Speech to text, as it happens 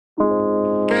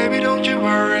don't you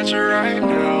worry, it's right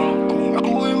now. Kung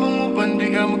ako'y manguban, di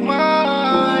ka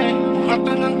magmahal.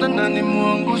 Buhatan ng tananin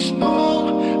mo ang gusto.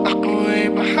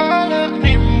 Ako'y bahala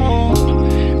ni mo.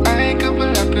 Ay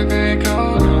kabalat ka kaya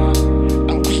ikaw na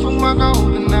ang gustong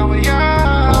makauban na waya.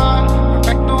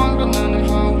 Perfecto ang tananin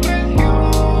mo with you.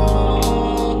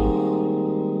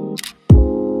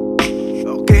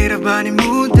 Okay na ba ni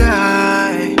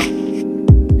Muday?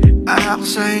 Ako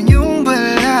sa inyong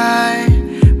balay.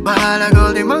 Bahala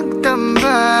ko di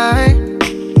magtambay.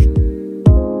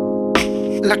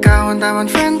 Lakawan taman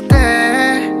frente.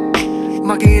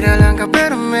 Makita lang ka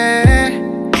pero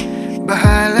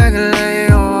bahala ka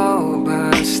layo.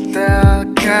 Basta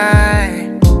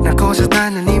kay nako sa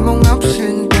tanan imong ups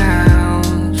and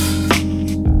downs.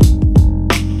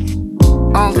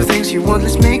 All the things you want,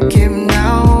 let's make him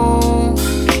now.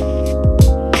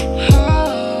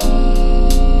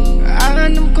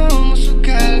 Alam ko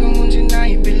masugal kung unsin na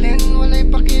ibilin. Walay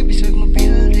pakibisag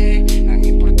mapilde. Ang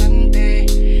importante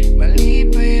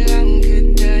malipay lang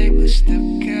gaday. Basta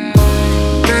ka.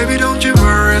 Baby don't you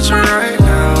worry, it's right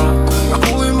now. Kung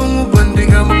ako'y manguban, di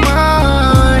ka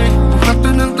magmahal.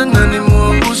 Buhatan ng tananin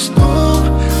mo ang gusto.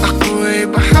 Ako'y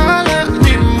bahala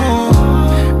di mo.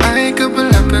 Ay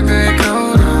kabalak ka kaya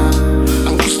ikaw na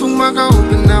ang gustong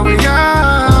makauban na waya.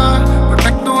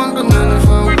 Perfecto ang tananin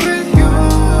for with you.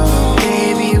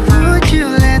 Baby, would you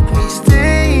let me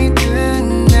stay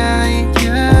tonight,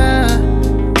 yeah?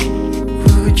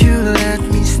 Would you let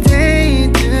me stay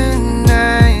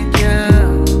tonight, yeah?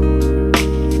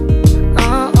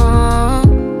 Oh,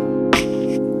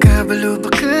 kabalo ba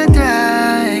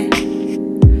kaday?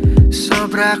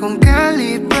 Sobra kong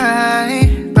kalipay.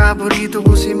 Paborito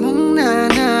ko si mong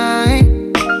nanay.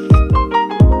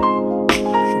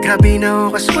 Grabe na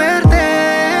ako kaswerte.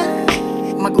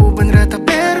 Mag-uban rata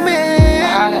perme.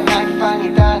 Bahala lagi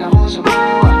pangitan ako sa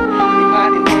buwan. Di ba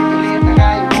din mo'y pilit na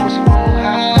kayo mo sa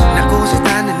buhay. Naku sa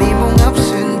tanan ni mong ups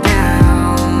and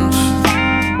downs.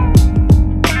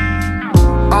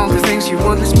 All the things you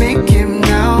want, let's make him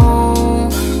now.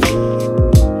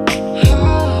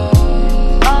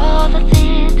 All the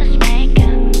things that's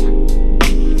making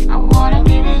I wanna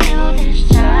be with you this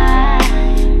time.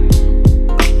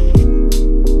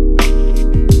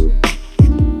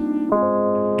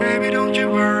 Baby don't you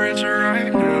worry, it's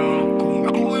right now. Kung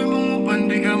ako'y manguban,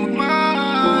 di ka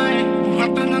magmahal.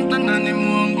 Buhatan ng tananin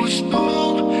mo ang gusto.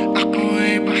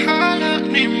 Ako'y bahala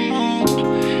ni mo.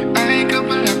 Ay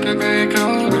kabalak ka kaya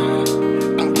ikaw na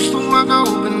ang gustong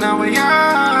makauban na waya.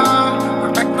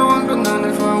 Perfecto ang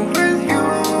tananin for with you.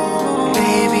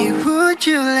 Baby would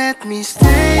you let me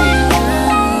stay?